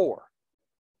full bore,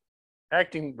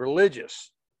 acting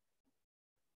religious.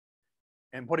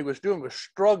 And what he was doing was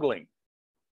struggling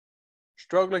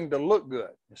to look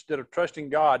good instead of trusting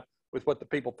God with what the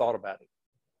people thought about it.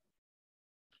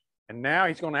 And now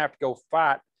he's going to have to go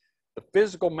fight the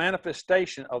physical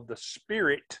manifestation of the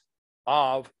spirit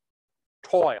of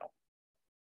toil.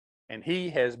 And he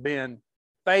has been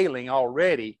failing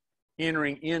already,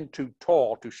 entering into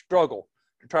toil, to struggle,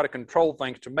 to try to control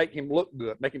things, to make him look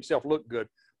good, make himself look good.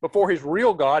 Before his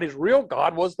real God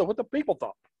was what the people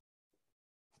thought.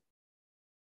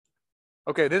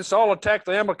 Okay, then Saul attacked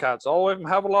the Amalekites all the way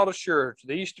from Havilah Shur to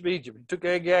the east of Egypt. He took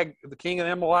Agag, the king of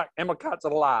the Amalekites,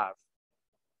 alive,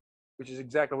 which is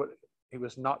exactly what he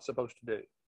was not supposed to do.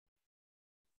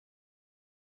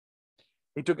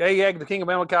 He took Agag, the king of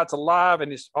Amalekites, alive,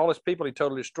 and all his people he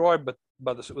totally destroyed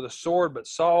with a sword. But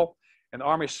Saul and the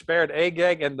army spared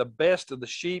Agag and the best of the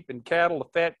sheep and cattle,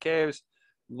 the fat calves,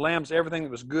 lambs, everything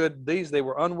that was good. These they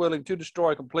were unwilling to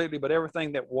destroy completely, but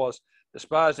everything that was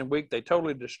despised and weak they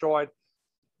totally destroyed.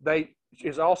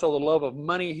 It's also the love of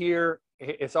money here.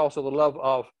 It's also the love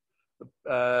of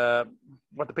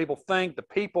what the people think. The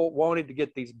people wanted to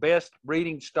get these best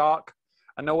breeding stock.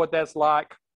 I know what that's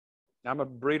like. I'm a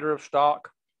breeder of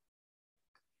stock.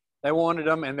 They wanted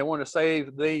them, and they want to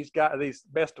save these guys, these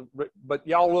best. But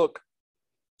y'all look,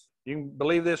 you can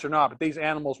believe this or not, but these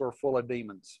animals were full of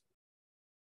demons.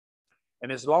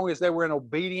 And as long as they were in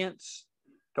obedience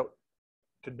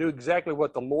to do exactly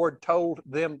what the Lord told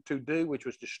them to do, which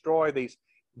was destroy these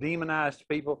demonized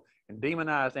people and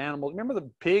demonized animals. Remember the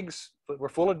pigs that were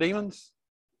full of demons?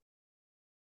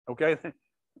 Okay,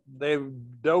 they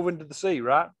dove into the sea,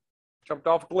 right? Jumped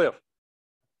off a cliff.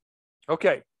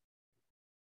 Okay.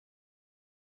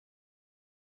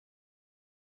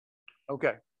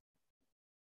 Okay.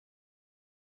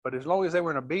 But as long as they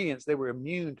were in obedience, they were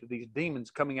immune to these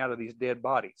demons coming out of these dead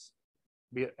bodies,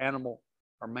 be it animal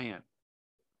or man.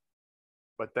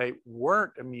 But they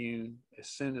weren't immune as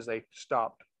soon as they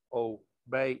stopped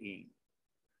obeying.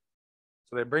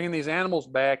 So they're bringing these animals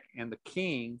back, and the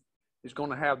king is going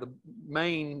to have the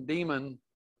main demon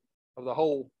of the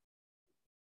whole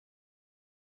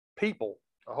people,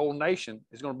 the whole nation,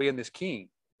 is going to be in this king.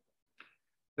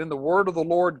 Then the word of the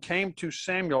Lord came to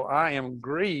Samuel, I am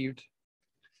grieved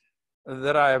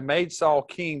that I have made Saul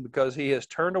king because he has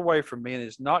turned away from me and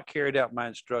has not carried out my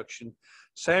instruction.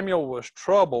 Samuel was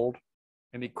troubled,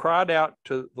 and he cried out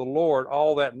to the Lord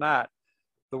all that night.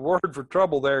 The word for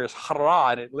trouble there is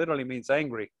hara, and it literally means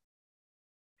angry.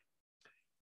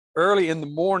 Early in the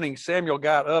morning, Samuel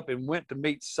got up and went to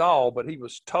meet Saul, but he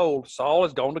was told, Saul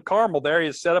has gone to Carmel. There he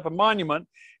has set up a monument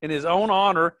in his own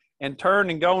honor and turned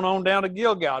and gone on down to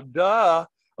Gilgal. Duh.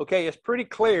 Okay, it's pretty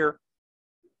clear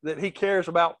that he cares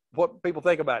about what people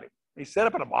think about him. He set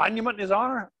up a monument in his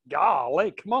honor?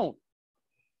 Golly, come on.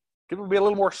 Could we be a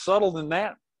little more subtle than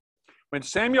that? When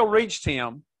Samuel reached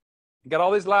him, he got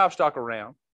all these livestock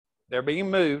around. They're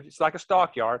being moved. It's like a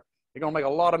stockyard. They're going to make a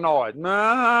lot of noise.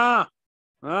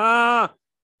 And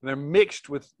they're mixed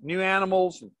with new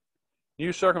animals and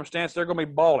new circumstances. They're going to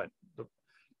be bawling.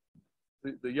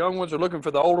 The young ones are looking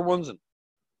for the older ones and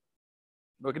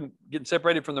getting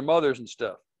separated from their mothers and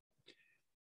stuff.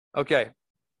 Okay.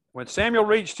 When Samuel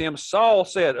reached him, Saul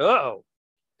said, uh-oh.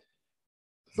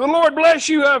 The Lord bless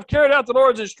you. I've carried out the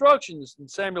Lord's instructions. And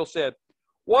Samuel said,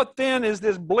 what then is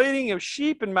this bleating of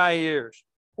sheep in my ears?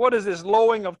 What is this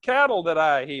lowing of cattle that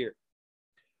I hear?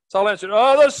 Saul answered,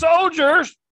 oh, the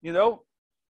soldiers. You know,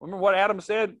 remember what Adam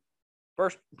said?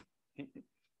 First,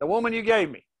 the woman you gave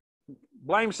me.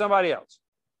 Blame somebody else.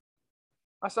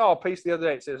 I saw a piece the other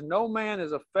day. It says, no man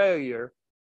is a failure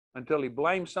until he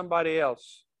blames somebody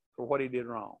else for what he did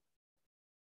wrong.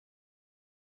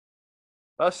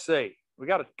 Let's see. We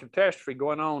got a catastrophe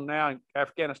going on now in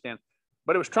Afghanistan,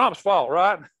 but it was Trump's fault,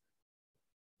 right?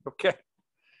 Okay.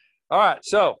 All right.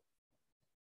 So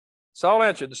Saul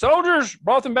answered, the soldiers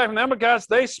brought them back from the Amalekites.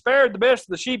 They spared the best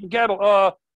of the sheep and cattle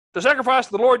to sacrifice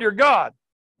to the Lord your God,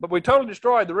 but we totally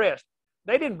destroyed the rest.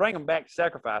 They didn't bring them back to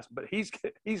sacrifice, but he's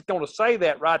going to say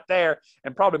that right there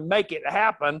and probably make it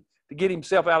happen to get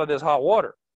himself out of this hot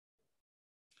water.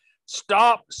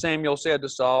 Stop, Samuel said to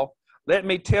Saul. Let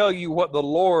me tell you what the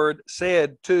Lord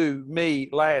said to me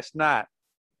last night.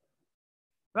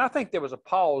 And I think there was a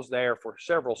pause there for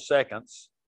several seconds.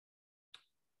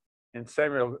 And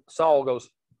Saul goes,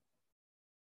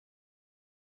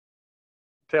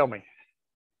 tell me.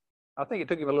 I think it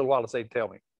took him a little while to say, tell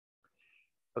me.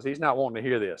 Because he's not wanting to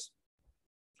hear this.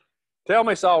 Tell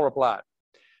me, Saul replied.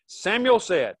 Samuel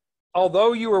said,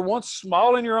 although you were once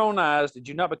small in your own eyes, did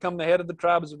you not become the head of the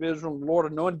tribes of Israel? And the Lord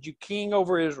anointed you king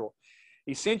over Israel.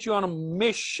 He sent you on a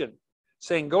mission,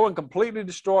 saying, go and completely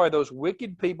destroy those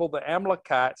wicked people, the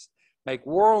Amalekites. Make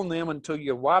war on them until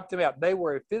you have wiped them out. They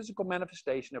were a physical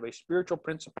manifestation of a spiritual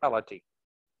principality.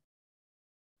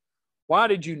 Why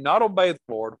did you not obey the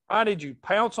Lord? Why did you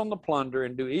pounce on the plunder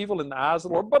and do evil in the eyes of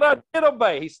the Lord? But I did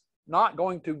obey. He's not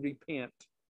going to repent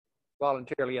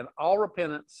voluntarily. And all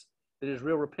repentance that is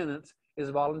real repentance is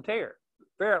voluntarily.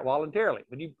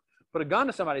 When you put a gun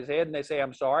to somebody's head and they say,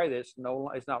 I'm sorry, it's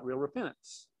not real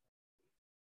repentance.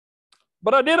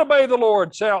 But I did obey the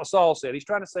Lord, Saul said. He's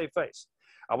trying to save face.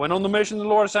 I went on the mission the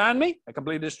Lord assigned me. I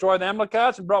completely destroyed the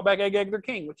Amalekites and brought back Agag their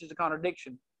king, which is a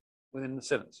contradiction within the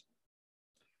sentence.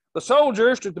 The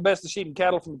soldiers took the best of the sheep and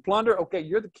cattle from the plunder. Okay,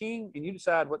 you're the king, and you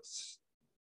decide what's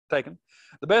taken.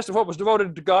 The best of what was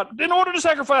devoted to God in order to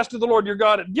sacrifice to the Lord your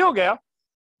God at Gilgal.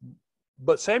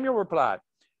 But Samuel replied,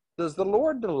 does the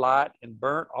Lord delight in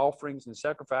burnt offerings and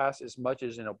sacrifice as much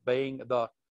as in obeying the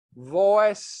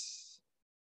voice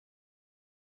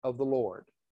of the Lord?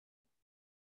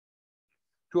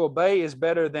 To obey is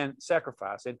better than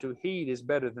sacrifice, and to heed is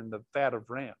better than the fat of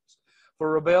rams.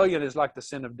 For rebellion is like the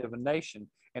sin of divination,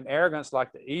 and arrogance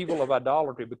like the evil of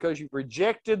idolatry. Because you've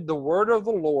rejected the word of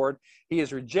the Lord, he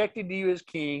has rejected you as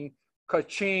king.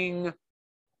 Ka-ching,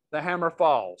 the hammer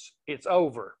falls. It's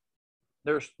over.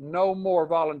 There's no more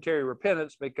voluntary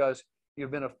repentance because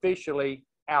you've been officially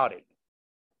outed.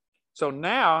 So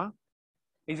now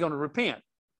he's going to repent.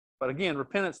 But again,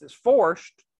 repentance that's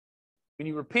forced. When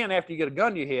you repent after you get a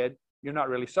gun to your head, you're not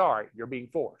really sorry. You're being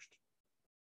forced.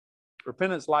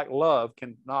 Repentance, like love,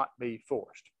 cannot be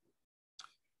forced.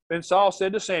 Then Saul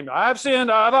said to Samuel, I have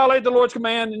sinned. I violated the Lord's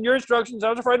command and your instructions. I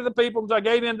was afraid of the people, so I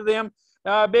gave in to them.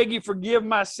 Now I beg you, forgive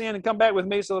my sin and come back with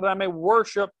me so that I may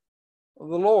worship the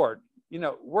Lord. You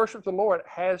know, worship the Lord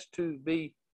has to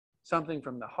be something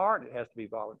from the heart. It has to be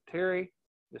voluntary.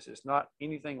 This is not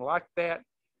anything like that.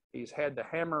 He's had the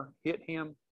hammer hit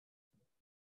him.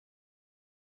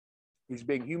 He's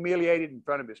being humiliated in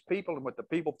front of his people and what the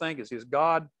people think is his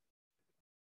God.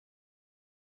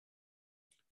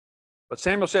 But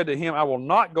Samuel said to him, I will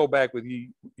not go back with you.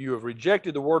 You have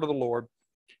rejected the word of the Lord,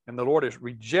 and the Lord has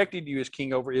rejected you as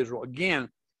king over Israel. Again,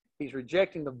 he's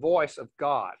rejecting the voice of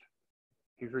God.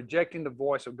 He's rejecting the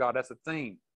voice of God. That's the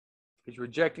theme. He's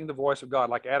rejecting the voice of God,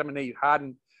 like Adam and Eve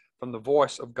hiding from the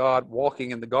voice of God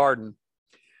walking in the garden.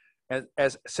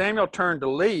 As Samuel turned to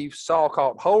leave, Saul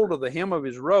caught hold of the hem of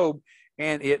his robe,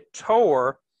 and it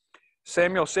tore.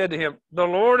 Samuel said to him, "The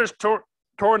Lord has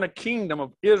torn the kingdom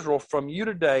of Israel from you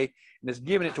today and has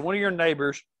given it to one of your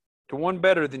neighbors, to one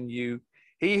better than you.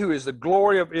 He who is the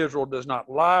glory of Israel does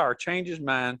not lie or change his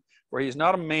mind, for he is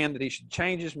not a man that he should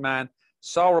change his mind."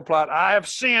 Saul replied, "I have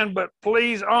sinned, but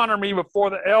please honor me before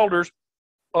the elders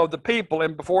of the people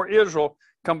and before Israel.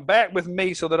 Come back with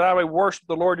me so that I may worship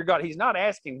the Lord your God." He's not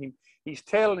asking him. He's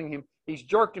telling him. He's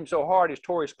jerked him so hard he's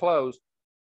tore his clothes.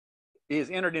 He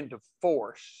has entered into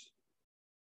force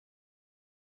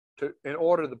in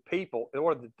order that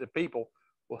the people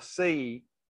will see,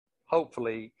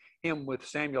 hopefully, him with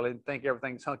Samuel and think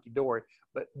everything's hunky-dory,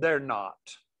 but they're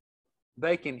not.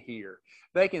 They can hear.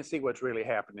 They can see what's really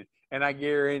happening. And I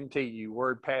guarantee you,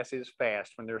 word passes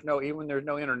fast. When there's no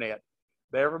internet,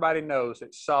 everybody knows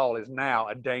that Saul is now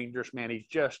a dangerous man. He's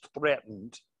just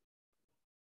threatened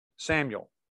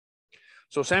Samuel.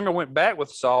 So Samuel went back with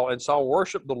Saul, and Saul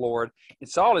worshiped the Lord. And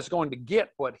Saul is going to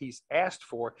get what he's asked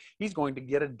for. He's going to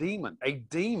get a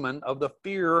demon of the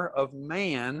fear of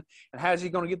man. And how is he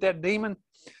going to get that demon?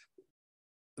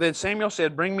 Then Samuel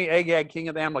said, "Bring me Agag, king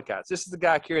of the Amalekites." This is the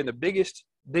guy carrying the biggest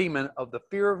demon of the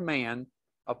fear of man,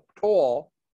 of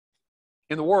toil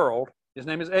in the world. His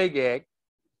name is Agag.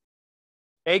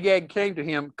 Agag came to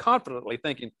him confidently,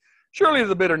 thinking, "Surely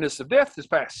the bitterness of death is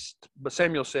past." But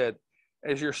Samuel said,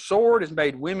 "As your sword has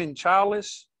made women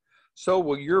childless, so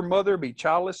will your mother be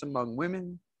childless among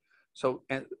women." So,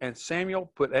 and Samuel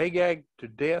put Agag to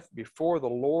death before the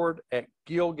Lord at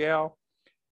Gilgal.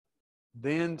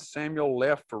 Then Samuel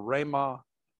left for Ramah,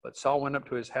 but Saul went up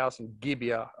to his house in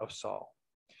Gibeah of Saul.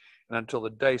 And until the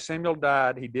day Samuel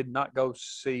died, he did not go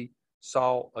see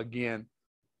Saul again,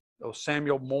 though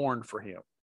Samuel mourned for him.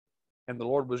 And the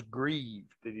Lord was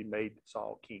grieved that he made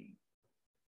Saul king.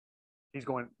 He's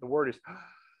going, the word is,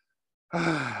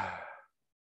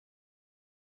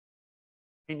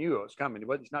 he knew it was coming.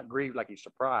 He's not grieved like he's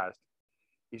surprised.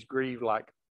 He's grieved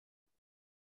like,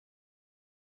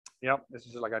 yep, this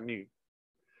is just like I knew.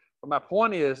 But my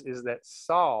point is that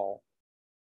Saul,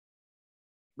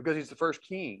 because he's the first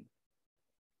king,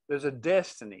 there's a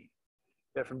destiny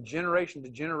that from generation to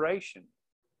generation,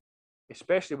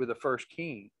 especially with the first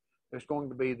king, there's going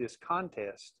to be this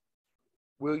contest.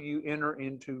 Will you enter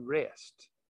into rest?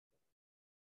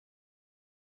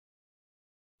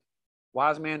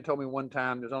 Wise man told me one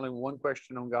time, there's only one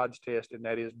question on God's test, and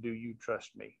that is, do you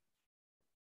trust me?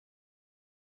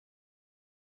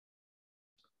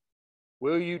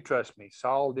 Will you trust me?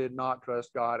 Saul did not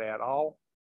trust God at all.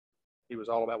 He was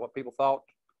all about what people thought.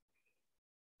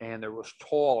 And there was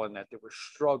toil in that. There was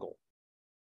struggle.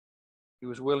 He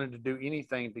was willing to do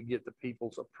anything to get the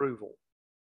people's approval.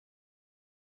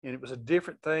 And it was a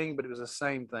different thing, but it was the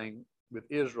same thing with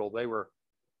Israel. They were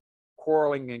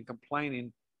quarreling and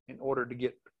complaining in order to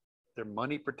get their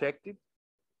money protected,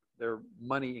 their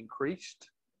money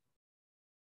increased.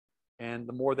 And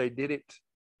the more they did it,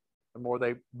 the more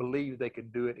they believed they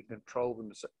could do it and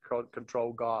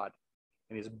control God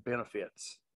and his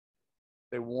benefits.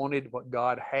 They wanted what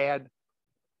God had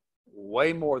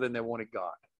way more than they wanted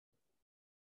God.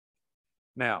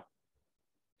 Now,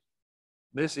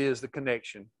 this is the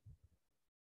connection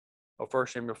of 1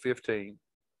 Samuel 15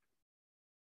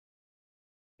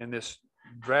 in this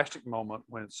drastic moment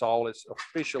when Saul is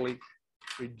officially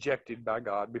rejected by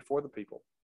God before the people.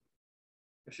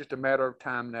 It's just a matter of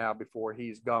time now before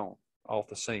he's gone off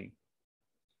the scene.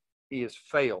 He has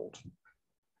failed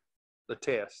the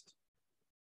test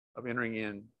of entering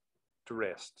in to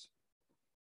rest.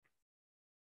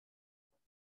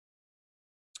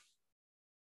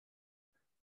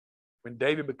 When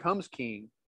David becomes king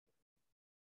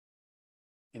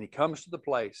and he comes to the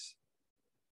place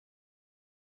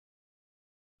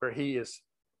where he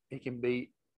can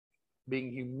be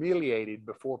being humiliated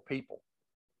before people.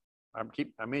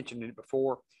 I mentioned it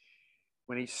before.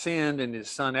 When he sinned and his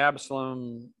son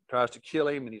Absalom tries to kill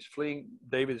him and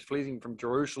David is fleeing from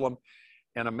Jerusalem,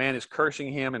 and a man is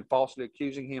cursing him and falsely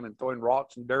accusing him and throwing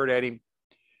rocks and dirt at him.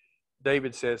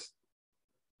 David says,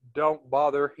 "Don't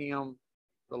bother him.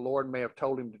 The Lord may have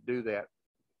told him to do that."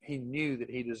 He knew that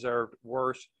he deserved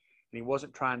worse, and he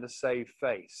wasn't trying to save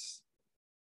face.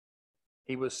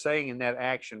 He was saying in that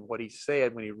action what he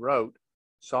said when he wrote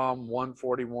Psalm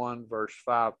 141, verse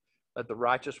 5, "Let the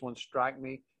righteous one strike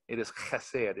me. It is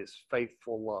chesed, is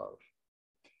faithful love.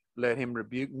 Let him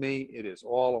rebuke me. It is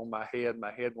oil on my head.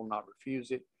 My head will not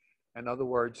refuse it." In other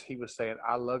words, he was saying,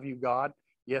 I love you, God.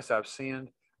 Yes, I've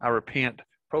sinned. I repent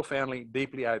profoundly,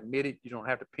 deeply. I admit it. You don't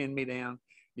have to pin me down.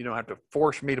 You don't have to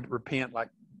force me to repent like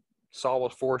Saul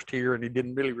was forced here and he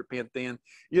didn't really repent then.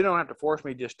 You don't have to force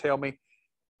me, just tell me.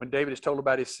 When David is told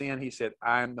about his sin, he said,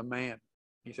 I am the man.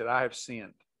 He said, I have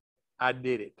sinned. I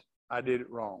did it. I did it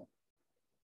wrong.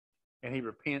 And he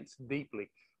repents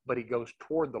deeply, but he goes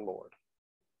toward the Lord.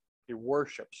 He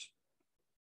worships.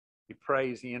 He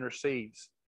prays. He intercedes.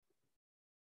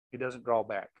 He doesn't draw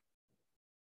back.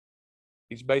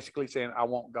 He's basically saying, I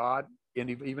want God, and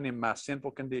even in my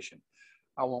sinful condition,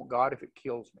 I want God if it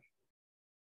kills me.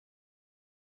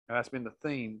 And that's been the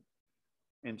theme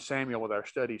in Samuel with our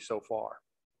studies so far.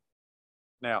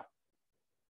 Now,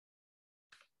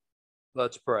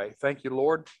 let's pray. Thank you,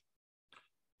 Lord.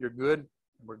 You're good.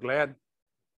 We're glad.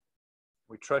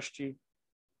 We trust you.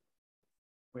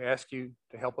 We ask you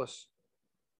to help us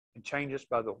and change us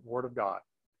by the word of God.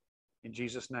 In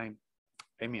Jesus' name,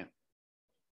 amen.